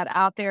put that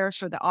out there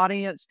for the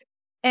audience.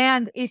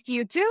 And if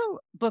you do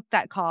book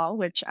that call,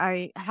 which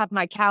I have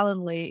my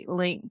Calendly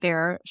link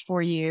there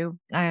for you,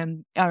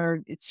 or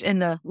it's in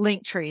the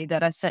link tree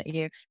that I sent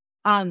you.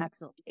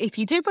 Absolutely. If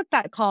you do book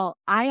that call,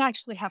 I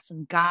actually have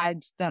some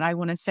guides that I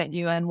want to send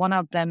you. And one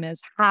of them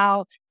is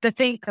how to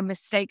think the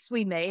mistakes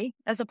we make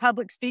as a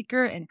public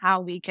speaker and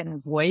how we can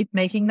avoid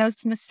making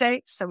those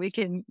mistakes so we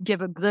can give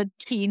a good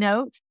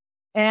keynote.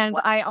 And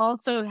I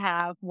also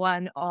have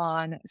one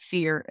on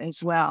fear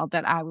as well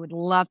that I would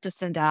love to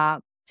send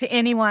out to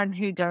anyone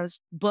who does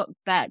book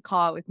that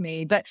call with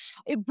me. But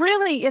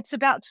it's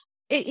about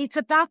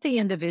the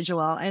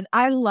individual, and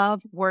I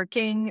love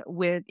working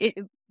with it.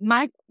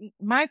 My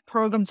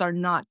programs are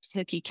not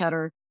cookie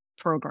cutter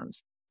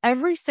programs.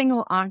 Every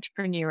single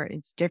entrepreneur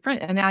is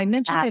different, and I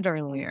mentioned it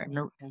earlier.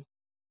 Absolutely.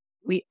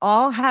 We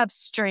all have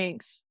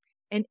strengths,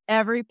 and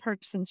every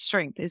person's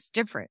strength is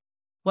different.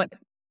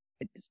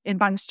 And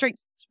by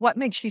strengths, what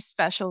makes you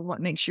special? What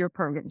makes your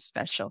program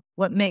special?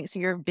 What makes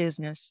your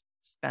business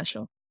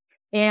special?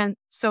 And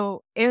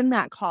so in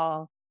that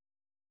call,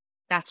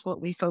 that's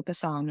what we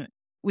focus on.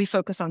 We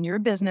focus on your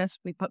business.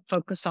 We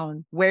focus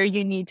on where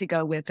you need to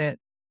go with it,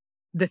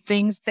 the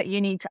things that you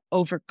need to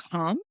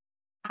overcome,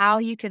 how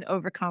you can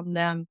overcome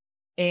them,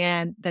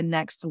 and the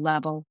next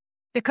level.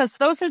 Because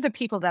those are the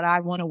people that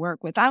I want to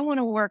work with. I want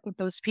to work with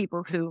those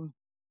people who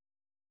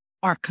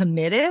are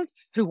committed,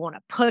 who want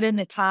to put in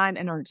the time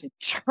and are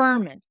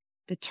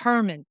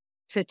determined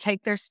to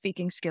take their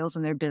speaking skills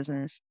and their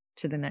business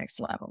to the next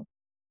level.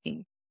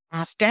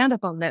 Stand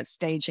up on that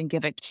stage and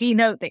give a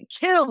keynote that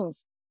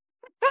kills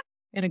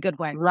in a good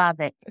way. Love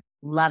it.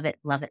 Love it.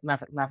 Love it.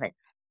 Love it. Love it.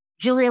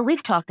 Julia,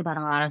 we've talked about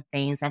a lot of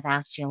things. I've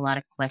asked you a lot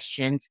of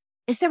questions.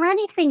 Is there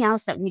anything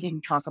else that we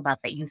didn't talk about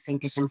that you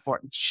think is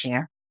important to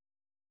share?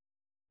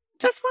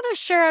 Just want to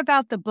share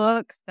about the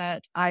book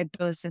that I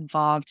was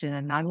involved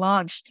in. I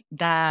launched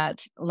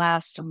that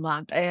last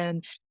month,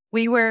 and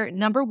we were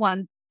number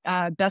one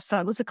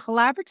bestseller. It was a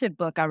collaborative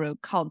book I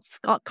wrote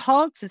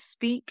called to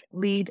Speak,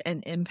 Lead,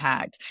 and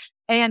Impact.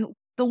 And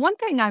the one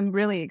thing I'm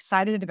really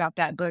excited about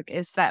that book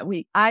is that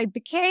I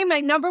became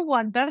a number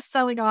one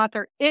best-selling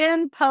author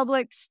in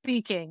public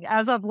speaking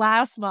as of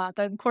last month.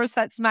 And of course,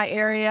 that's my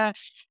area.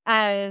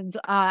 And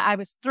I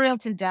was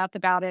thrilled to death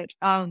about it.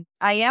 I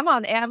am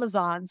on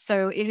Amazon.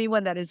 So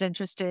anyone that is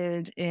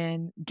interested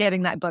in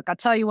getting that book, I'll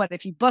tell you what,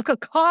 if you book a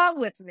call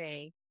with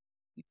me,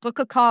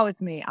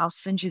 I'll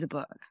send you the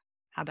book.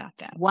 How about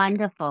that?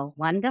 Wonderful,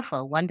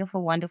 wonderful,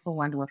 wonderful, wonderful,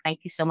 wonderful. Thank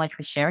you so much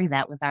for sharing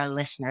that with our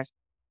listeners.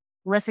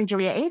 Listen,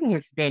 Julia, it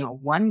has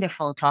been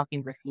wonderful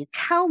talking with you.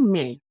 Tell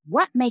me,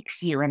 what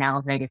makes you an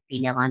elevated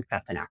female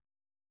entrepreneur?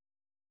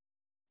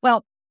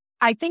 Well,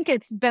 I think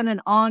it's been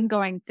an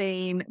ongoing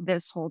theme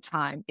this whole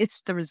time.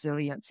 It's the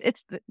resilience.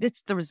 It's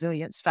the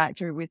resilience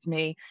factor with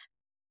me.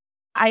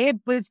 I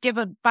was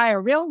given by a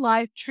real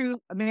life, true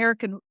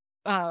American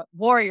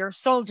warrior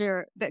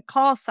soldier that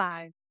call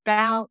sign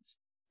bounce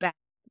back,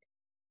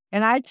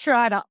 and I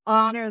try to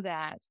honor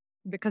that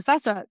because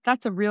that's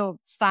a real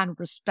sign of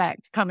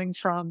respect coming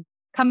from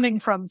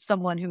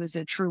someone who is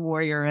a true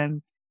warrior.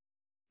 And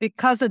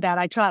because of that,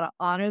 I try to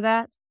honor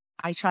that.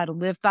 I try to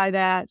live by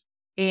that.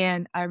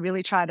 And I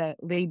really try to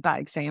lead by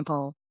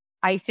example.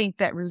 I think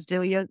that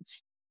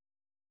resilience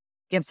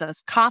gives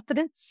us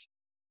confidence,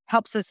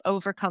 helps us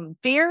overcome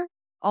fear,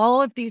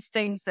 all of these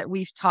things that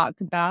we've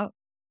talked about.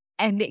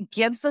 And it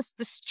gives us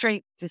the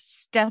strength to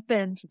step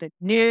into the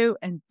new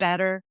and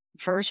better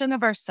version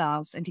of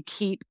ourselves and to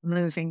keep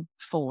moving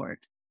forward.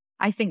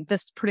 I think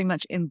this pretty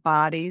much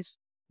embodies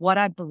what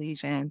I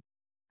believe in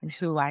and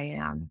who I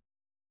am.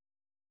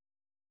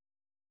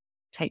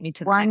 Take me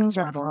to the next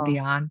level and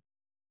beyond.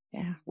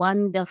 Yeah.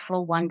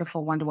 Wonderful,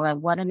 wonderful, wonderful.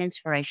 What an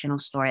inspirational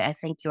story. I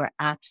think you're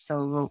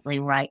absolutely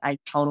right. I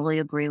totally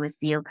agree with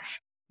you.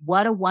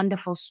 What a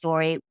wonderful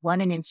story. What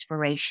an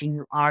inspiration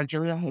you are,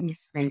 Julia.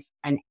 It's been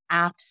an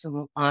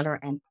absolute honor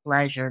and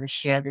pleasure to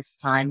share this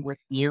time with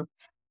you.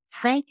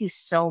 Thank you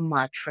so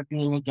much for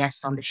being a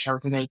guest on the show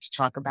today to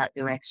talk about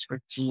your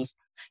expertise.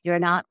 You're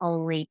not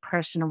only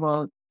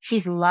personable,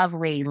 she's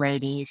lovely,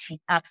 ladies. She's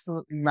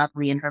absolutely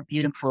lovely in her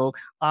beautiful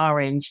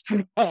orange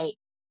today.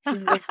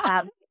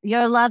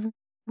 You're lovely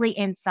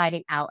inside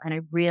and out, and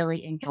I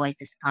really enjoyed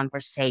this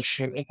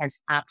conversation. It has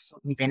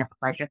absolutely been a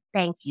pleasure.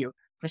 Thank you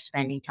for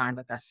spending time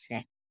with us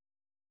today.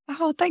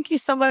 Oh, thank you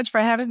so much for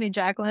having me,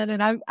 Jacqueline.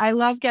 And I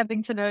love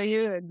getting to know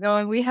you and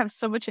knowing we have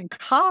so much in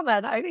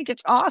common. I think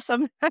it's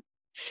awesome.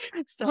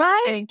 So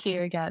Right? thank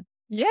you again.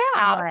 Yeah,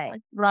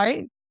 Right.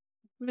 right.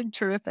 Been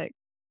terrific.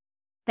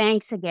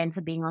 Thanks again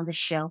for being on the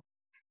show.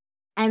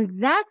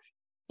 And that's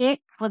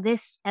it for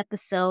this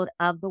episode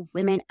of the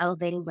Women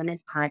Elevating Women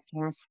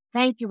podcast.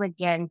 Thank you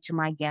again to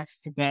my guests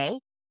today.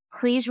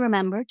 Please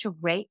remember to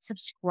rate,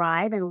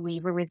 subscribe, and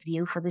leave a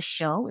review for the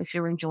show if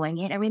you're enjoying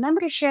it. And remember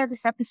to share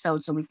this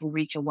episode so we can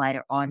reach a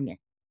wider audience.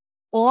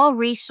 All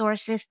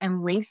resources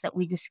and links that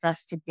we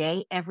discussed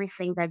today,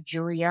 everything that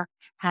Julia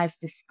has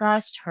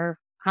discussed, her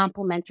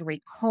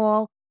complimentary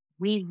call,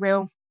 we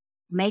will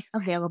make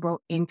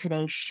available in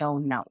today's show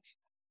notes.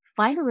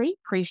 Finally,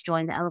 please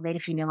join the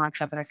Elevated Female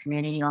Entrepreneur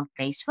community on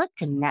Facebook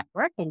to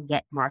network and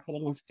get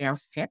marketing and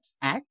sales tips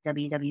at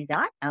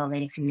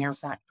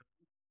www.elevatedfemales.com.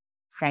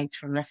 Thanks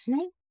for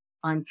listening.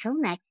 Until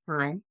next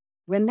time,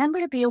 remember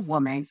to be a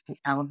woman who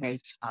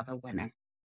elevates other women.